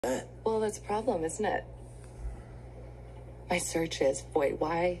Well, that's a problem, isn't it? My search is, boy,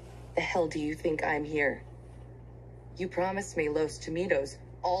 why the hell do you think I'm here? You promised me Los Tomatos,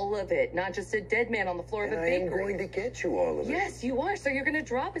 all of it, not just a dead man on the floor of a bakery. I am going to get you all of it. Yes, you are. So you're going to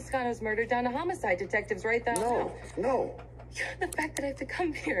drop Escano's murder down to homicide detectives right now? No. The fact that I have to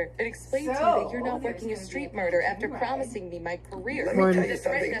come here and explain to you that you're not working a street murder after promising me my career. Let me tell you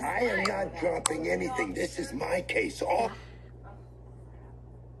something. I am not dropping anything. This is my case. All.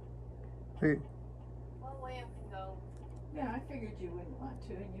 Wait. Well, William can go. Yeah, I figured you wouldn't want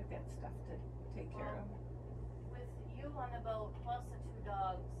to, and you've got stuff to take care of. With you on the boat plus the 2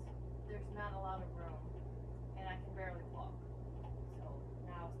 dogs, there's not a lot of room, and I can barely walk. So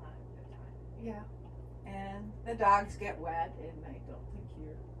now is not a good time. Yeah. And the dogs get wet, and I don't think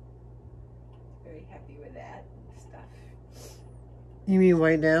you're very happy with that and stuff. You mean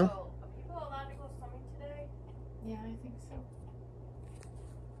right now? So, are people allowed to go swimming today? Yeah, I think so.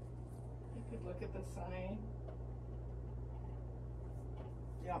 You could look at the sign.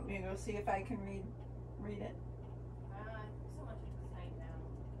 You want me to go see if I can read it? So much of the sign now.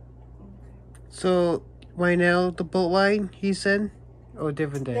 Okay. So right now the boat ride, he said, or a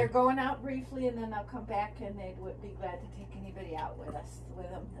different day? They're going out briefly, and then they'll come back, and they would be glad to take anybody out with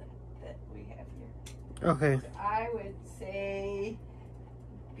them that we have here. Okay. So I would say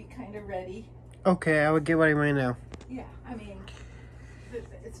be kind of ready. Okay, I would get ready right now. Yeah, I mean,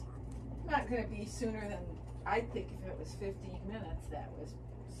 it's not going to be sooner than, I think if it was 15 minutes, that was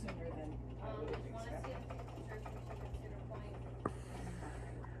sooner than I would have Want to see expected. if Church should consider point